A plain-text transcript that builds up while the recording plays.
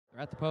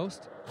at the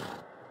post.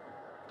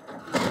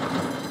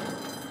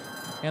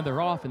 And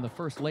they're off in the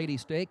First Lady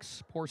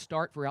Stakes. Poor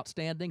start for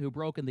Outstanding, who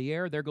broke in the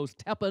air. There goes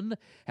TEPIN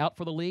out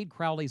for the lead.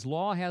 Crowley's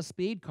Law has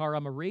speed. Cara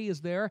Marie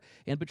is there.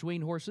 In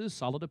between horses,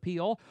 Solid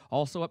Appeal.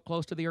 Also up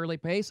close to the early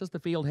pace as the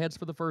field heads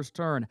for the first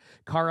turn.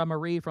 Cara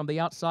Marie from the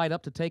outside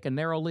up to take a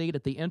narrow lead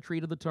at the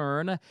entry to the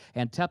turn.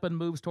 And TEPIN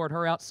moves toward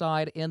her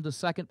outside into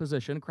second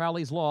position.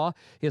 Crowley's Law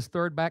is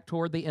third back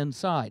toward the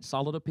inside.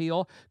 Solid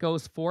Appeal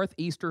goes fourth.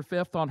 Easter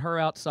fifth on her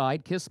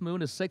outside. Kiss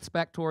Moon is sixth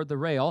back toward the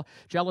rail.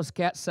 Jealous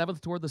Cat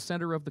seventh toward the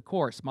center of the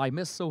course. My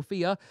Miss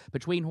Sophia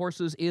between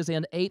horses is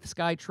in eighth.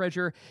 Sky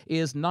Treasure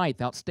is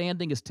ninth.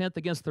 Outstanding is 10th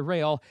against the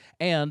rail.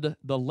 And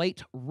the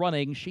late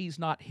running She's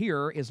Not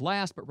Here is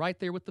last, but right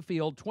there with the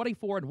field.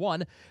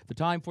 24-1, the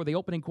time for the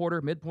opening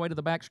quarter, midpoint of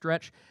the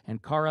backstretch.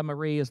 And Cara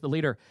Marie is the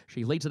leader.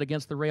 She leads it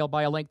against the rail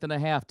by a length and a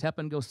half.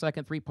 TEPIN goes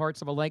second,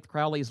 3/4 of a length.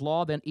 Crowley's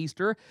Law, then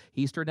Easter.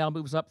 Easter now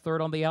moves up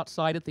third on the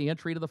outside at the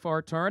entry to the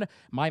far turn.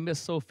 My Miss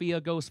Sophia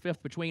goes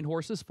fifth between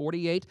horses,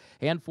 48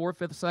 and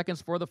 4/5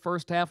 seconds for the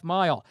first half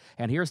mile.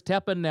 And here's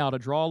TEPIN now to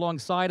draw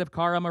alongside of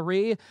Cara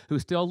Marie, who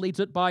still leads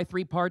it by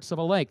 3/4 of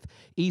a length.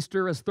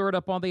 Easter is third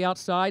up on the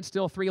outside,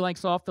 still 3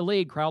 lengths off the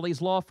lead.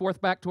 Crowley's Law fourth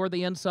back toward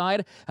the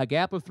inside. A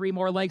gap of 3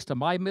 more lengths to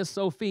My Miss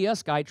Sophia.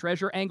 Sky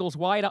Treasure angles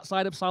wide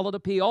outside of Solid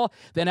Appeal.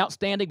 Then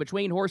Outstanding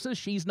between horses.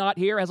 She's Not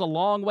Here has a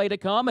long way to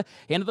come.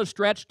 Into the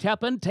stretch,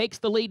 TEPIN takes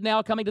the lead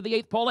now coming to the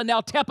 8th pole, and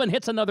now TEPIN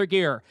hits another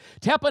gear.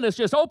 TEPIN is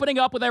just opening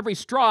up with every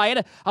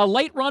stride. A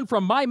late run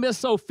from My Miss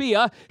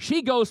Sophia.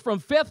 She goes from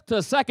 5th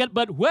to 2nd,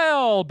 but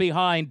well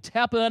behind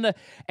TEPIN.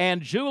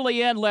 And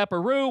Julien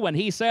Leparoux, when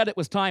he said it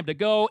was time to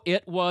go,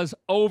 it was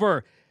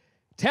over.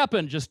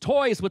 TEPIN just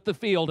toys with the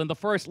field in the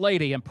First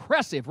Lady.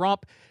 Impressive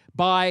romp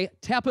by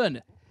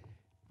TEPIN.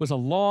 Was a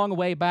long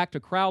way back to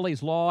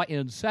Crowley's Law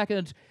in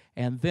second,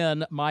 and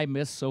then My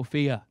Miss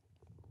Sophia.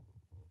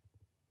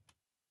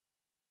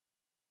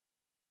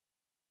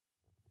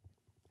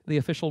 The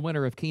official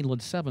winner of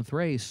Keeneland's 7th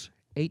race,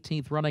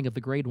 18th running of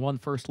the Grade 1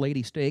 First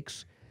Lady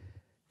Stakes.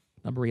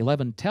 Number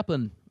 11,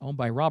 TEPIN, owned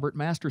by Robert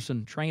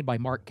Masterson, trained by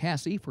Mark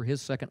Casse for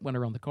his second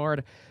winner on the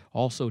card.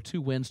 Also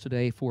 2 wins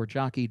today for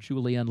jockey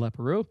Julien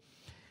Leparoux.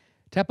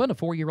 TEPIN, a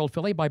 4-year-old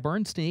filly by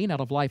Bernstein,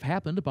 out of Life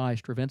Happened by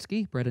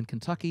Stravinsky, bred in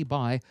Kentucky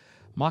by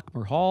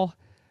Mockmer Hall.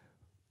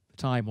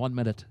 Time 1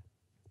 minute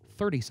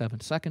 37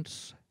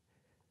 seconds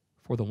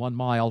for the 1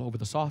 mile over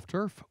the soft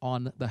turf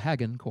on the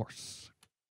Hagen course.